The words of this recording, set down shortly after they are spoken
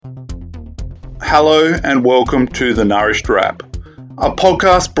Hello and welcome to The Nourished Wrap, a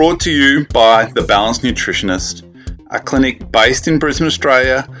podcast brought to you by The Balanced Nutritionist, a clinic based in Brisbane,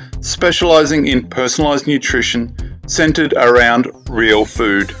 Australia, specialising in personalised nutrition centred around real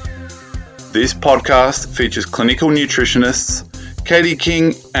food. This podcast features clinical nutritionists Katie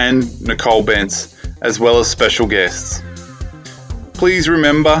King and Nicole Bentz, as well as special guests. Please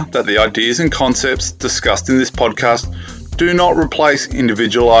remember that the ideas and concepts discussed in this podcast do not replace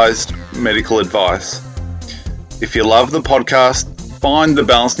individualised medical advice. If you love the podcast, find The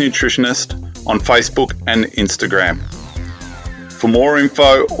Balanced Nutritionist on Facebook and Instagram. For more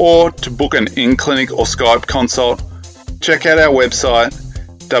info or to book an in-clinic or Skype consult, check out our website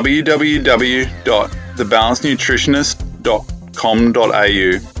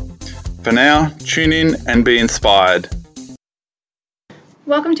www.thebalancednutritionist.com.au. For now, tune in and be inspired.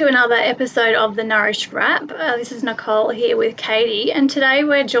 Welcome to another episode of The Nourished Wrap. This is Nicole here with Katie, and today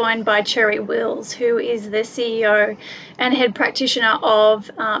we're joined by Cherry Wills, who is the CEO and head practitioner of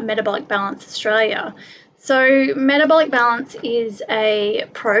Metabolic Balance Australia. So Metabolic Balance is a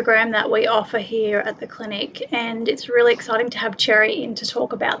program that we offer here at the clinic, and it's really exciting to have Cherry in to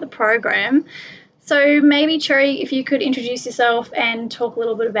talk about the program. So maybe, Cherry, if you could introduce yourself and talk a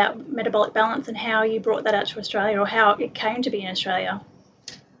little bit about Metabolic Balance and how you brought that out to Australia, or how it came to be in Australia.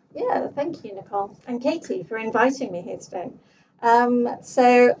 Yeah, thank you, Nicole, and Katie, for inviting me here today.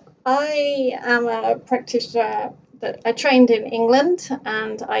 So I am a practitioner that I trained in England,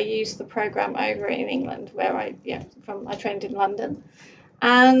 and I used the program over in England, where I trained in London.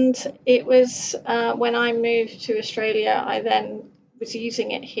 And it was when I moved to Australia, I then was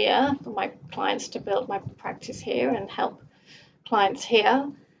using it here for my clients to build my practice here and help clients here.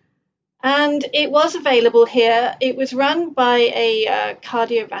 And it was available here. It was run by a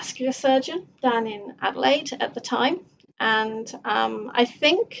cardiovascular surgeon down in Adelaide at the time. And I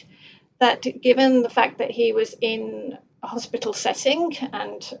think that given the fact that he was in a hospital setting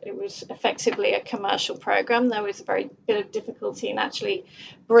and it was effectively a commercial program, there was a very bit of difficulty in actually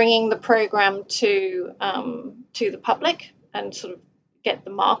bringing the program to the public and sort of get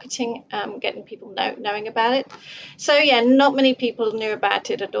the marketing, getting people knowing about it. So yeah, not many people knew about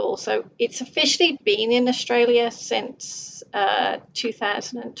it at all. So it's officially been in Australia since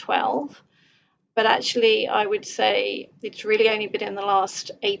 2012. But actually, I would say it's really only been in the last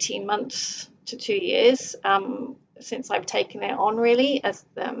 18 months to 2 years since I've taken it on really as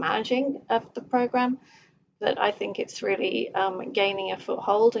the managing of the program, that I think it's really gaining a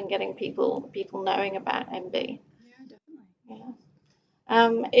foothold and getting people knowing about MB. Yeah, definitely.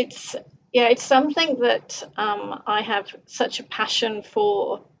 Yeah. It's something that I have such a passion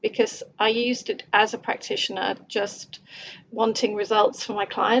for, because I used it as a practitioner, just wanting results for my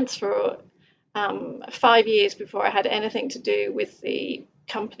clients for 5 years before I had anything to do with the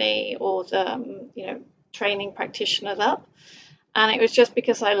company or the training practitioners up. And it was just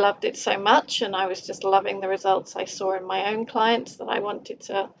because I loved it so much, and I was just loving the results I saw in my own clients, that I wanted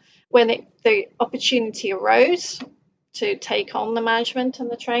to, when the opportunity arose to take on the management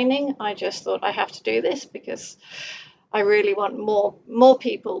and the training, I just thought I have to do this because I really want more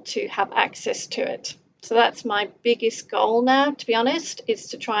people to have access to it. So that's my biggest goal now, to be honest, is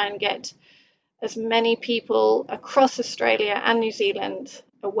to try and get as many people across Australia and New Zealand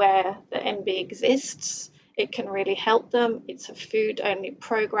aware that MB exists. It can really help them. It's a food-only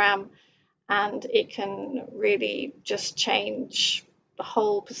program, and it can really just change the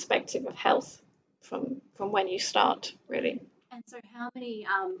whole perspective of health from when you start, really. And so how many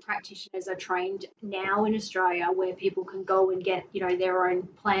practitioners are trained now in Australia where people can go and get, their own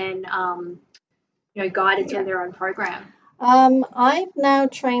plan, guidance on their own program? I've now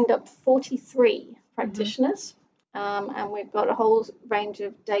trained up 43 practitioners, and we've got a whole range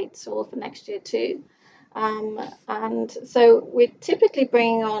of dates all for next year too. And so we're typically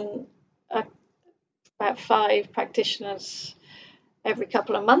bringing on about 5 practitioners every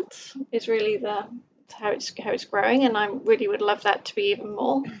couple of months is really how it's growing, and I really would love that to be even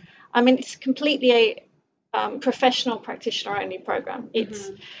more. I mean, it's completely a professional practitioner only program.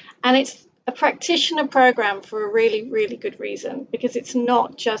 It's a practitioner program for a really, really good reason, because it's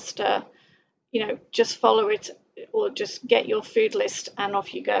not just just follow it or just get your food list and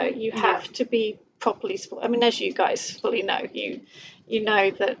off you go. You have to be properly supported. I mean, as you guys fully know, you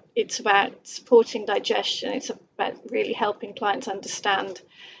know that it's about supporting digestion. It's about really helping clients understand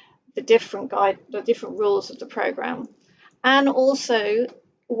the different rules of the program, and also,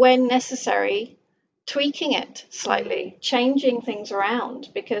 when necessary, tweaking it slightly, changing things around,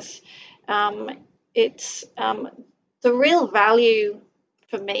 because it's the real value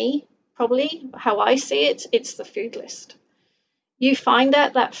for me, probably how I see it, it's the food list. you find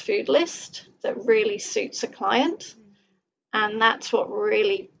out that food list that really suits a client, and that's what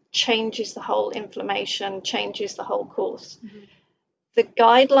really changes the whole inflammation, changes the whole course. The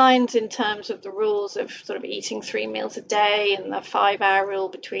guidelines in terms of the rules of sort of eating 3 meals a day and the 5-hour rule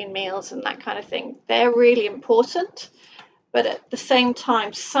between meals and that kind of thing, they're really important. But at the same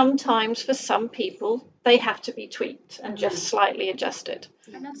time, sometimes for some people, they have to be tweaked and just slightly adjusted.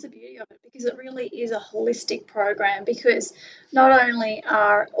 And that's the beauty of it, because it really is a holistic program, because not only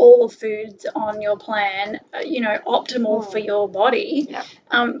are all the foods on your plan, optimal for your body,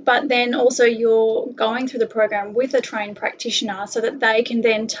 but then also you're going through the program with a trained practitioner so that they can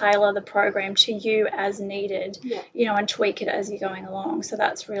then tailor the program to you as needed, and tweak it as you're going along. So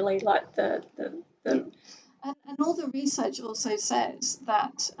that's really like the And all the research also says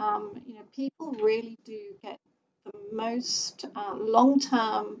that people really do get the most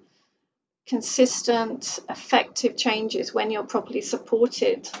long-term, consistent, effective changes when you're properly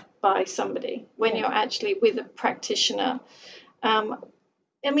supported by somebody, when you're actually with a practitioner. I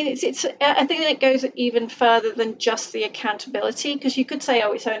think it goes even further than just the accountability, because you could say,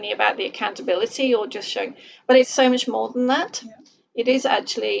 oh, it's only about the accountability or just showing, but it's so much more than that. It is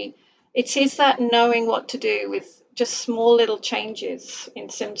actually, it is that knowing what to do with just small little changes in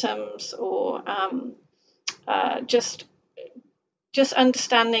symptoms, or just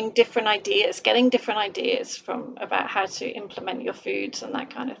understanding different ideas, getting different ideas about how to implement your foods and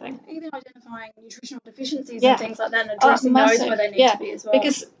that kind of thing. Even identifying nutritional deficiencies and things like that, and addressing those where they need to be as well.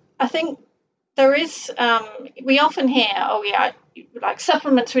 Because I think there is, we often hear, like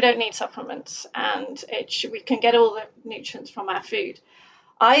supplements, we don't need supplements, and we can get all the nutrients from our food.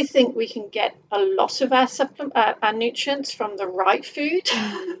 I think we can get a lot of our nutrients from the right food.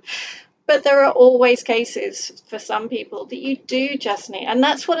 But there are always cases for some people that you do just need, and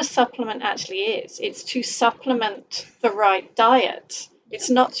that's what a supplement actually is. It's to supplement the right diet. It's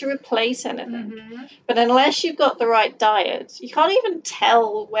not to replace anything. But unless you've got the right diet, you can't even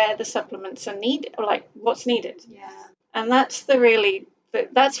tell where the supplements are needed, or like what's needed. And that's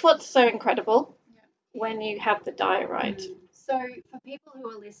that's what's so incredible when you have the diet right. So for people who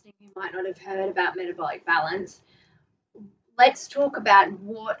are listening who might not have heard about metabolic balance, let's talk about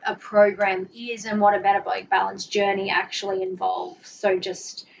what a program is and what a metabolic balance journey actually involves. So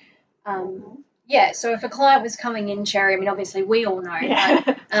just, so if a client was coming in, Cherry, I mean, obviously we all know,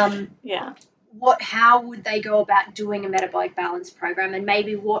 but how would they go about doing a metabolic balance program, and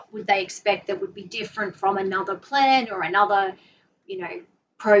maybe what would they expect that would be different from another plan or another,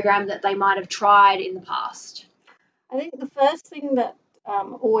 program that they might have tried in the past? I think the first thing that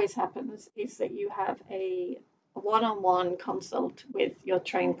always happens is that you have a one-on-one consult with your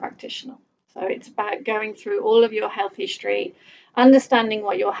trained practitioner. So it's about going through all of your health history, understanding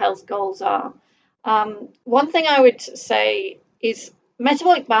what your health goals are. One thing I would say is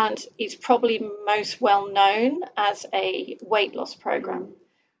metabolic balance is probably most well known as a weight loss program.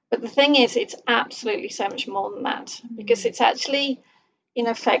 But the thing is, it's absolutely so much more than that, because it's actually, in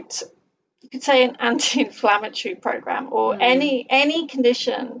effect, you could say an anti-inflammatory program, or any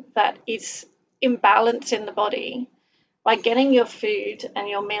condition that is imbalance in the body, by getting your food and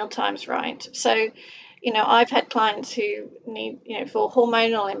your meal times right. So, I've had clients who need, for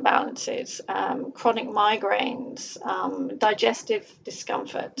hormonal imbalances, chronic migraines, digestive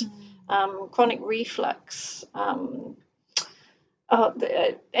discomfort, chronic reflux,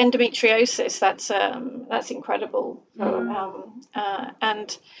 endometriosis. That's incredible.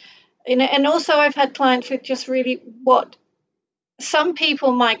 And also I've had clients with just really what some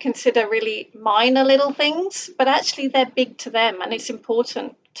people might consider really minor little things, but actually they're big to them and it's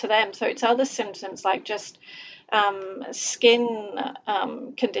important to them. So it's other symptoms like just skin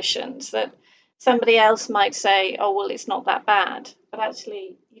conditions that somebody else might say, oh, well, it's not that bad, but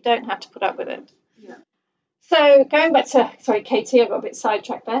actually you don't have to put up with it. So going back to, sorry, Katie, I got a bit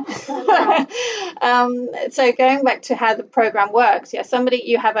sidetracked there. So going back to how the program works,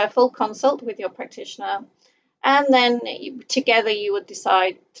 you have a full consult with your practitioner, and then together you would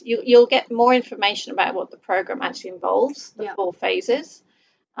decide, you'll get more information about what the program actually involves, the 4 phases,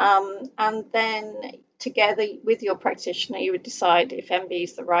 and then together with your practitioner you would decide if MB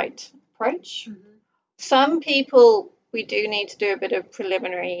is the right approach. Some people, we do need to do a bit of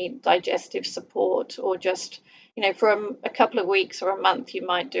preliminary digestive support, or just, for a couple of weeks or a month, you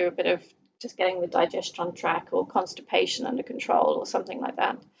might do a bit of just getting the digestion on track, or constipation under control, or something like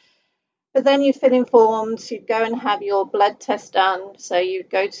that. But then you fill in forms, you'd go and have your blood test done. So you'd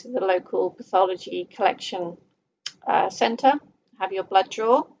go to the local pathology collection centre, have your blood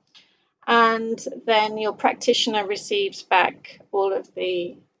draw, and then your practitioner receives back all of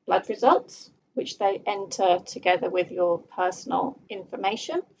the blood results. which they enter together with your personal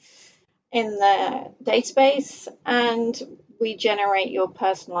information in the database, and we generate your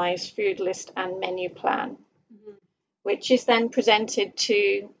personalized food list and menu plan, which is then presented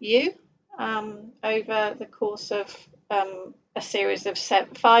to you over the course of a series of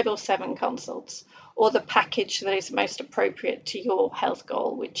 5 or 7 consults, or the package that is most appropriate to your health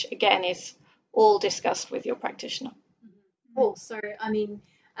goal, which again is all discussed with your practitioner. Cool. So, I mean,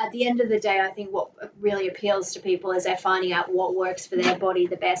 at the end of the day, I think what really appeals to people is they're finding out what works for their body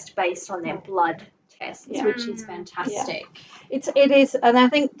the best based on their blood tests, which is fantastic. It is, and I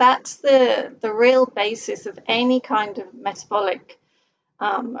think that's the real basis of any kind of metabolic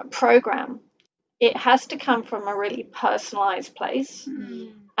program. It has to come from a really personalized place,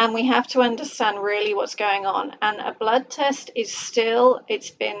 and we have to understand really what's going on. And a blood test is still,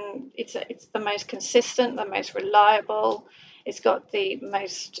 it's the most consistent, the most reliable. It's got the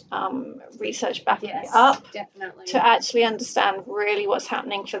most research backing it up, definitely, to actually understand really what's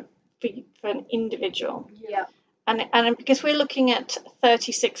happening for an individual. Yeah. And because we're looking at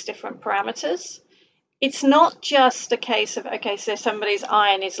 36 different parameters, it's not just a case of, okay, so somebody's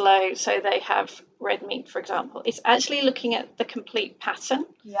iron is low, so they have red meat, for example. It's actually looking at the complete pattern.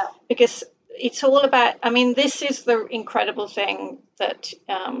 Yeah. Because it's all about, I mean, this is the incredible thing that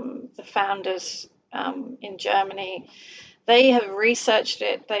the founders in Germany, they have researched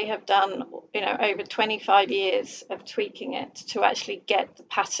it. They have done, over 25 years of tweaking it to actually get the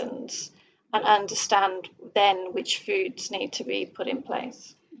patterns and understand then which foods need to be put in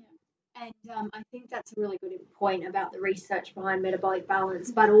place. And I think that's a really good point about the research behind metabolic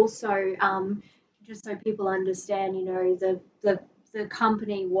balance, but also just so people understand, the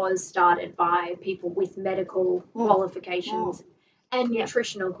company was started by people with medical qualifications and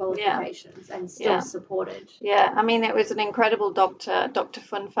nutritional qualifications, and still supported. Yeah, I mean, it was an incredible doctor, Dr.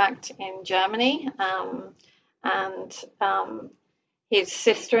 Fun Fact in Germany, and his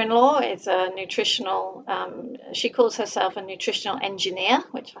sister-in-law is a nutritional, she calls herself a nutritional engineer,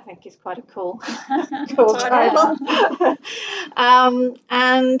 which I think is quite a cool title.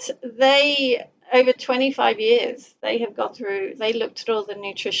 And they, over 25 years, they have gone through, they looked at all the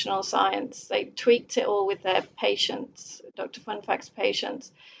nutritional science, they tweaked it all with their patients, Dr. Fun Fact's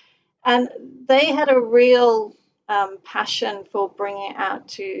patients, and they had a real passion for bringing it out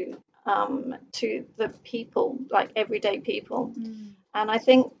to the people, like everyday people. And I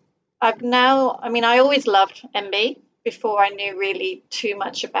think I always loved MB before I knew really too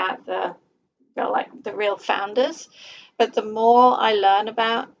much about the real founders. But the more I learn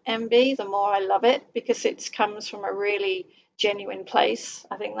about MB, the more I love it, because it comes from a really genuine place.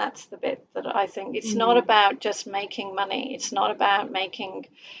 I think that's the bit that I think it's not about just making money. It's not about making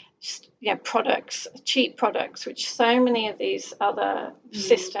products, cheap products, which so many of these other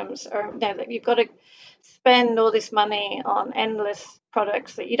systems are. That you've got to spend all this money on endless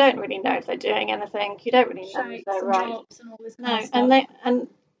products that you don't really know if they're doing anything. You don't really know if they're right. And all this and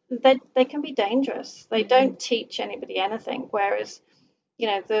they can be dangerous. They don't teach anybody anything. Whereas,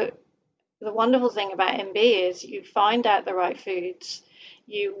 the wonderful thing about MB is you find out the right foods,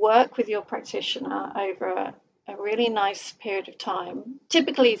 you work with your practitioner over a really nice period of time,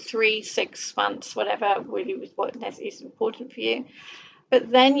 typically 3-6 months, whatever really what is important for you.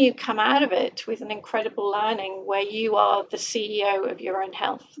 But then you come out of it with an incredible learning where you are the CEO of your own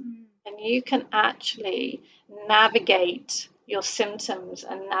health, and you can actually navigate your symptoms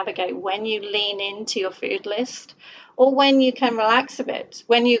and navigate when you lean into your food list, or when you can relax a bit.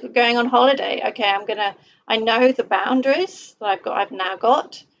 When you're going on holiday, okay, I know the boundaries that I've now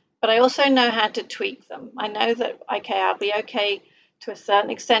got, but I also know how to tweak them. I know that, okay, I'll be okay to a certain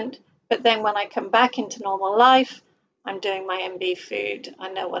extent, but then when I come back into normal life, I'm doing my MB food. I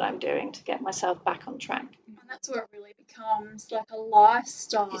know what I'm doing to get myself back on track. And that's where it really becomes like a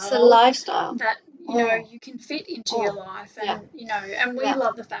lifestyle. It's a lifestyle that you can fit into your life, and and we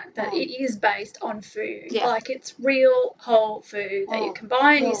love the fact that it is based on food. Yeah. Like it's real whole food that you can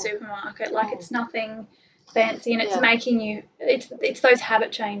buy in your supermarket. Like it's nothing fancy, and it's making you. It's those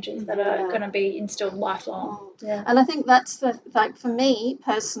habit changes that are going to be instilled lifelong. Yeah. And I think that's for me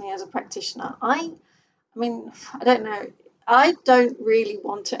personally as a practitioner, I don't know. I don't really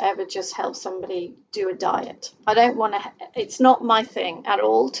want to ever just help somebody do a diet. I don't want to. It's not my thing at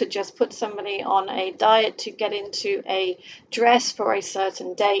all to just put somebody on a diet to get into a dress for a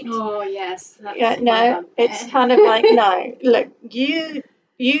certain date. Oh yes. No, it's kind of like no. Look, you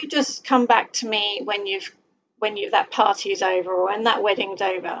just come back to me when that party is over or when that wedding's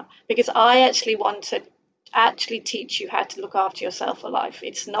over, because I actually want to teach you how to look after yourself for life.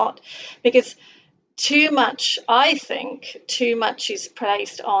 It's not because. I think too much is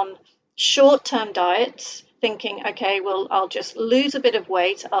placed on short-term diets, thinking, okay, well, I'll just lose a bit of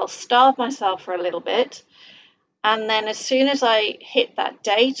weight, I'll starve myself for a little bit, and then as soon as I hit that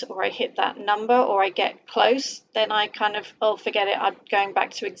date or I hit that number or I get close, then I kind of, oh, forget it, I'm going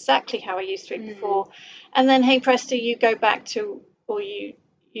back to exactly how I used to eat before. And then, hey, presto, you go back to, or you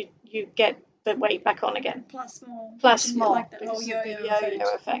get the weight back on again. Plus more. Like the whole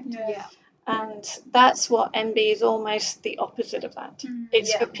yo-yo effect. Yeah. And that's what MB is almost the opposite of that.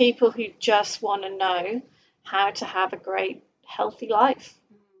 It's for people who just want to know how to have a great, healthy life.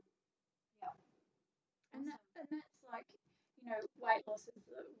 And that's like, weight loss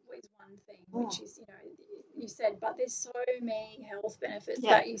is one thing, which is, you said, but there's so many health benefits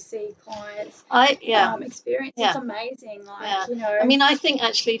that you see clients experience. It's amazing. I mean, I think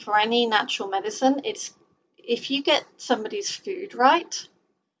actually for any natural medicine, it's if you get somebody's food right,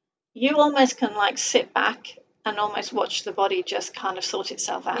 you almost can like sit back and almost watch the body just kind of sort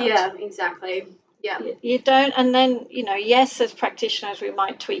itself out. Yeah, exactly. Yeah. You don't, and then, yes, as practitioners, we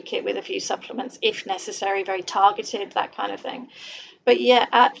might tweak it with a few supplements if necessary, very targeted, that kind of thing. But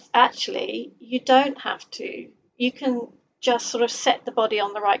actually, you don't have to. You can just sort of set the body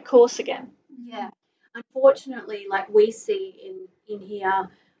on the right course again. Yeah. Unfortunately, like we see in here,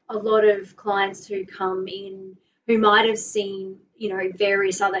 a lot of clients who come in who might have seen,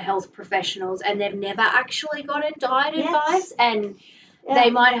 various other health professionals and they've never actually gotten diet advice, and they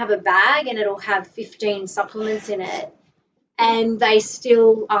might have a bag and it'll have 15 supplements in it, and they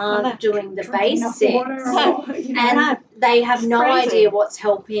still aren't doing the basics, and they have no idea what's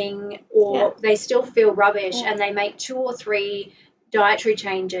helping, or they still feel rubbish, and they make 2 or 3 dietary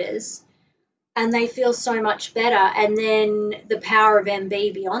changes and they feel so much better, and then the power of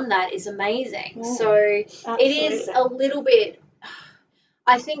MB beyond that is amazing. So it is a little bit,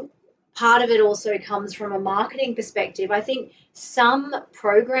 I think part of it also comes from a marketing perspective. I think some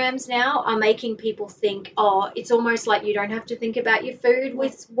programs now are making people think, it's almost like you don't have to think about your food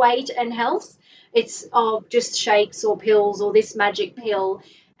with weight and health. It's just shakes or pills or this magic pill.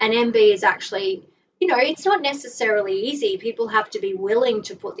 And MB is actually, it's not necessarily easy. People have to be willing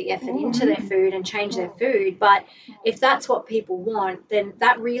to put the effort into their food and change their food. But if that's what people want, then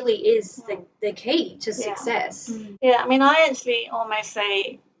that really is the key to success. Yeah, I mean, I actually almost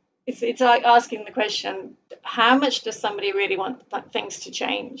say, it's like asking the question, how much does somebody really want things to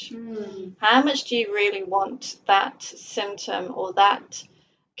change? How much do you really want that symptom or that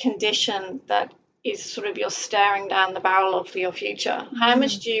condition that is sort of you're staring down the barrel of for your future? How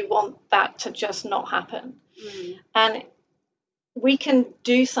much do you want that to just not happen? And we can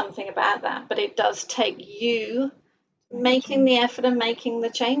do something about that, but it does take you making the effort and making the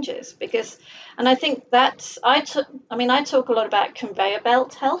changes, and I think I talk a lot about conveyor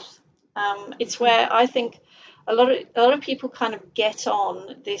belt health. It's where I think a lot of people kind of get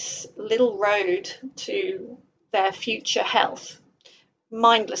on this little road to their future health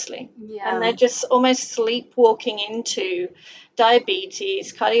mindlessly, and they're just almost sleepwalking into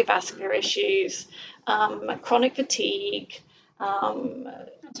diabetes, cardiovascular issues, chronic fatigue,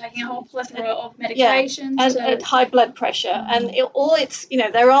 taking a whole plethora of medications and high blood pressure, and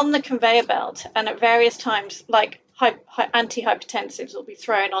they're on the conveyor belt, and at various times, like antihypertensives will be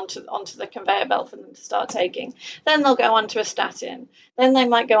thrown onto the conveyor belt for them to start taking. Then they'll go onto a statin. Then they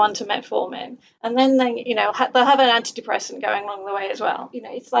might go onto metformin, and then they'll have an antidepressant going along the way as well.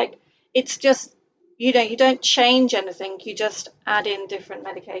 It's like it's just you don't change anything. You just add in different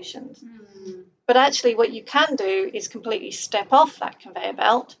medications. But actually, what you can do is completely step off that conveyor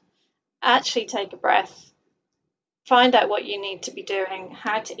belt, actually take a breath, find out what you need to be doing,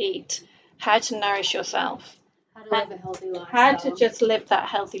 how to eat, how to nourish yourself, how to live a healthy lifestyle, how to just live that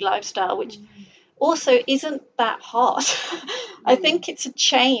healthy lifestyle, which also isn't that hard. I think it's a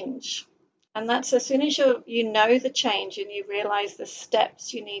change. And that's as soon as you know the change and you realize the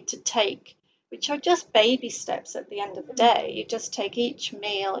steps you need to take, which are just baby steps at the end of the day. You just take each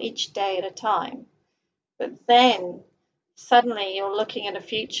meal, each day at a time. But then suddenly you're looking at a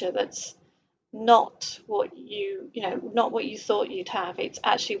future that's not what not what you thought you'd have. It's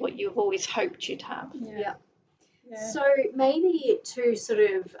actually what you've always hoped you'd have. Yeah. So maybe to sort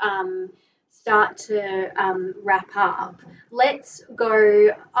of start to wrap up, let's go.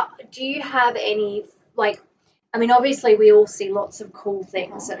 Do you have any, obviously we all see lots of cool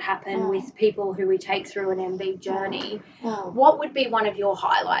things that happen with people who we take through an MB journey. What would be one of your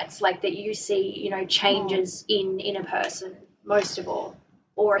highlights, like that you see, changes in a person most of all,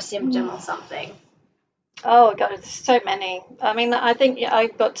 or a symptom or something? Oh God, there's so many. I mean, I think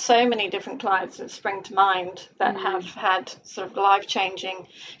I've got so many different clients that spring to mind that have had sort of life-changing.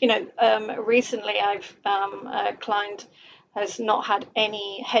 Recently I've a client has not had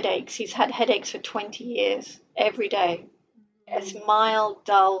any headaches. He's had headaches for 20 years, every day. It's mild,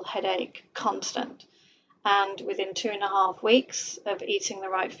 dull headache, constant. And within 2.5 weeks of eating the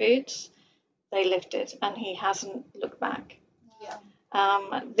right foods, they lifted, and he hasn't looked back. Yeah.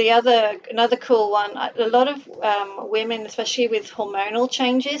 Another cool one, a lot of women, especially with hormonal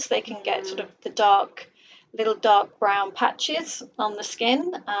changes, they can get sort of the little dark brown patches on the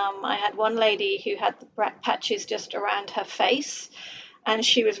skin. I had one lady who had the patches just around her face, and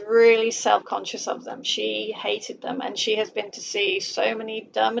she was really self-conscious of them. She hated them, and she has been to see so many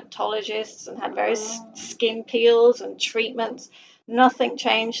dermatologists and had various skin peels and treatments. Nothing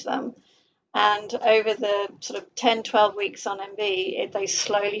changed them. And over the sort of 10, 12 weeks on MB, they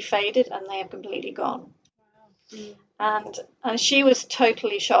slowly faded and they have completely gone. And she was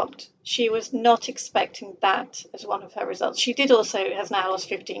totally shocked. She was not expecting that as one of her results. She has now lost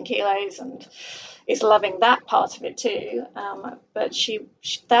 15 kilos and is loving that part of it too. But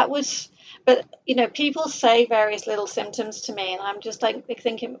people say various little symptoms to me, and I'm just like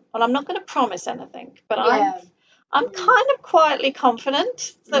thinking, well, I'm not going to promise anything, but I'm kind of quietly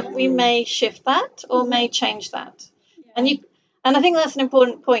confident that we may shift that or may change that. Yeah. And I think that's an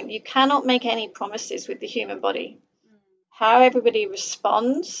important point. You cannot make any promises with the human body. How everybody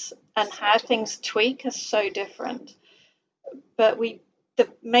responds and how things tweak are so different. But the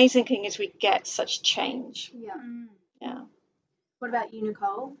amazing thing is we get such change. Yeah. What about you,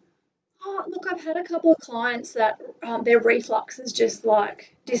 Nicole? Oh, look, I've had a couple of clients that their reflux has just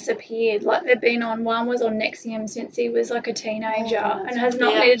like disappeared. Like one was on Nexium since he was like a teenager and has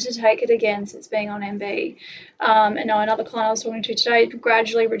not needed to take it again since being on MB. And another client I was talking to today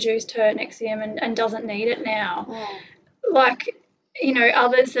gradually reduced her Nexium and doesn't need it now. Like,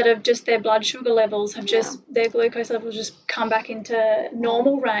 others that have just their blood sugar levels have their glucose levels just come back into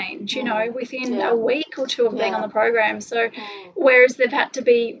normal range, within a week or two of being on the program. So whereas they've had to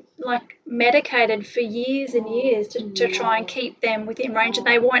be like medicated for years and years to try and keep them within range, and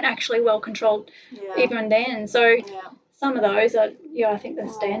they weren't actually well controlled even then. So some of those are, I think the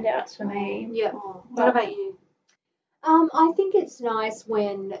standouts for me. Yeah. What about you? I think it's nice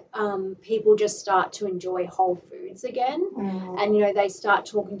when people just start to enjoy whole foods again, and they start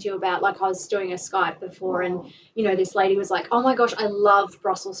talking to you about, like I was doing a Skype before, and this lady was like, "Oh my gosh, I love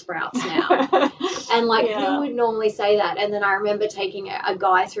Brussels sprouts now," and who would normally say that? And then I remember taking a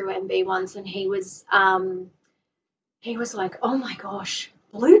guy through MB once, and he was like, "Oh my gosh,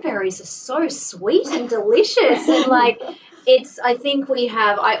 blueberries are so sweet and delicious," and I think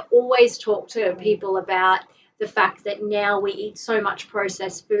I always talk to people about the fact that now we eat so much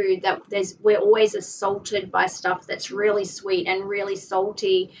processed food that we're always assaulted by stuff that's really sweet and really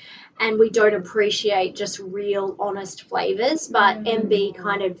salty, and we don't appreciate just real honest flavors. But MB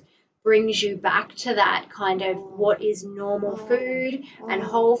kind of brings you back to that kind of what is normal food and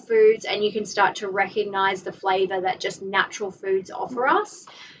whole foods, and you can start to recognize the flavor that just natural foods offer us.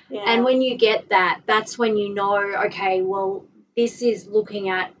 And when you get that, that's when okay, well, this is looking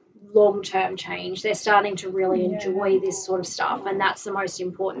at long-term change. They're starting to really enjoy this sort of stuff, and that's the most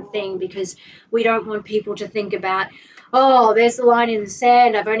important thing, because we don't want people to think about, oh, there's the line in the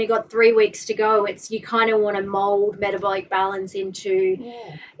sand, I've only got 3 weeks to go. You kind of want to mold metabolic balance into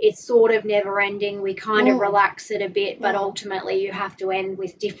it's sort of never ending. We kind of relax it a bit, but ultimately you have to end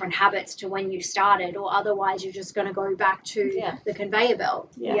with different habits to when you started, or otherwise you're just going to go back to the conveyor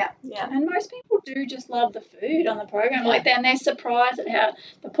belt. And most people do just love the food on the program, and they're surprised at how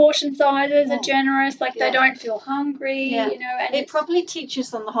the portion sizes are generous, they don't feel hungry, and it probably teaches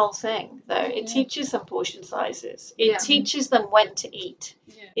them the whole thing, though. It teaches them portion sizes. It teaches them when to eat.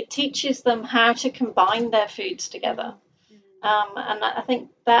 It teaches them how to combine their foods together. And I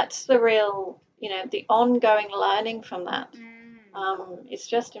think that's the real, the ongoing learning from that. It's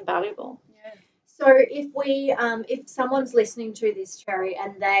just invaluable. So if someone's listening to this, Cherry,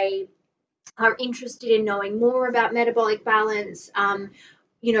 and they are interested in knowing more about metabolic balance,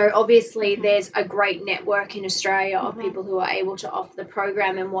 obviously there's a great network in Australia of people who are able to offer the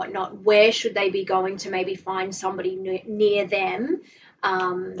program and whatnot. Where should they be going to maybe find somebody near them?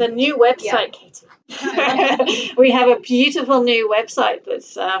 The new website, Katie. We have a beautiful new website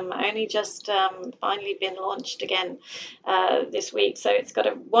that's only just finally been launched again this week. So it's got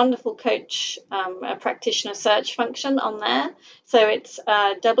a wonderful coach, a practitioner search function on there. So it's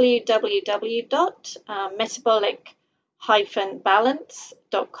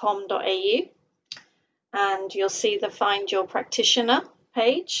www.metabolic-balance.com.au, and you'll see the Find Your Practitioner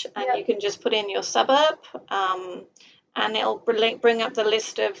page, and you can just put in your suburb, and it'll bring up the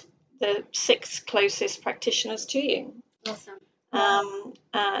list of the 6 closest practitioners to you. Awesome.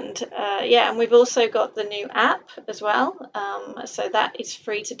 And we've also got the new app as well. So that is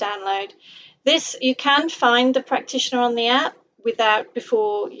free to download. You can find the practitioner on the app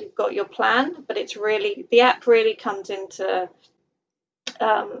before you've got your plan, but the app really comes into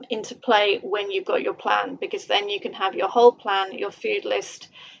play when you've got your plan, because then you can have your whole plan, your food list,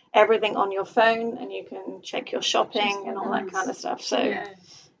 everything on your phone, and you can check your shopping and all that kind of stuff. So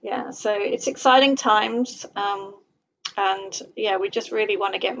so it's exciting times. And we just really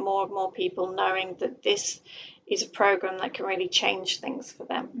want to get more and more people knowing that this is a program that can really change things for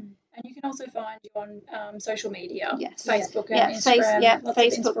them. And you can also find you on social media, yes. Facebook and Instagram. Lots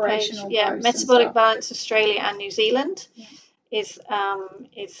Facebook of inspirational page. posts Metabolic Balance Australia and New Zealand is our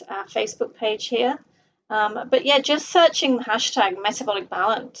Facebook page here. But just searching the hashtag Metabolic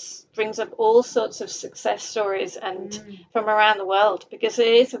Balance brings up all sorts of success stories and from around the world, because it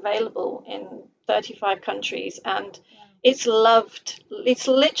is available in 35 countries and it's loved. It's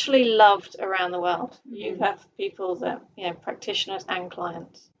literally loved around the world. You have people that, practitioners and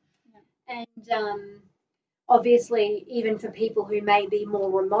clients. And obviously, even for people who may be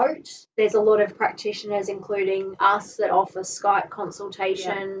more remote, there's a lot of practitioners, including us, that offer Skype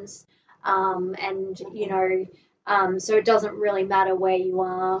consultations. So it doesn't really matter where you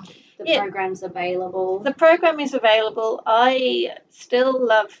are. The program's available. The program is available. I still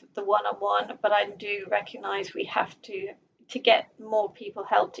love the one-on-one, but I do recognise we have to get more people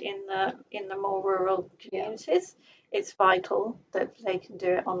helped in the more rural communities. It's vital that they can do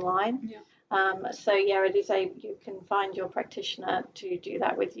it online. It is you can find your practitioner to do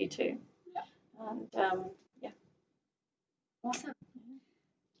that with you too. Awesome.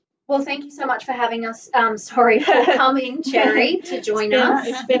 Well, thank you so much for having us. For coming, Cherry, to join us.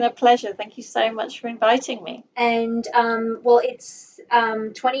 It's been a pleasure. Thank you so much for inviting me. And it's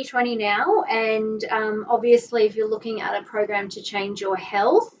 2020 now, and obviously, if you're looking at a program to change your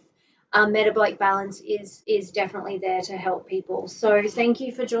health, Metabolic Balance is definitely there to help people. So thank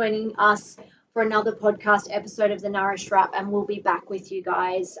you for joining us for another podcast episode of the Nourished Wrap, and we'll be back with you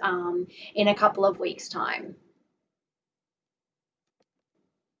guys in a couple of weeks' time.